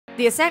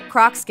The Ascent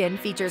Croc skin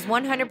features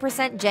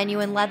 100%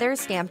 genuine leather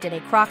stamped in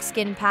a croc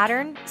skin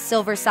pattern,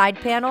 silver side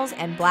panels,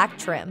 and black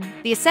trim.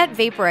 The Ascent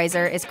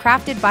Vaporizer is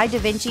crafted by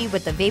DaVinci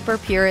with the vapor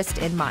purist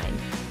in mind.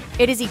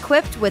 It is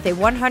equipped with a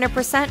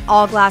 100%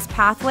 all-glass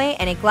pathway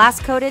and a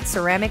glass-coated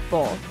ceramic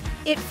bowl.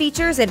 It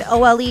features an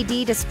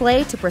OLED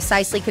display to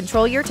precisely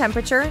control your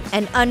temperature,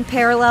 an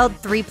unparalleled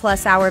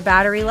 3+ hour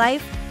battery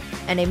life,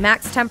 and a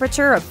max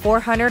temperature of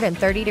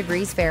 430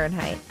 degrees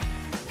Fahrenheit.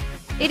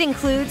 It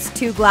includes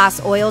 2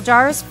 glass oil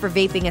jars for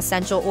vaping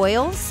essential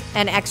oils,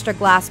 an extra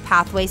glass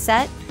pathway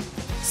set,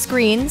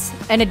 screens,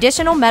 an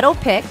additional metal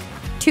pick,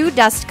 2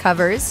 dust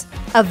covers,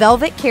 a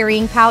velvet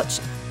carrying pouch,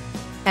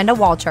 and a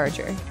wall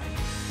charger.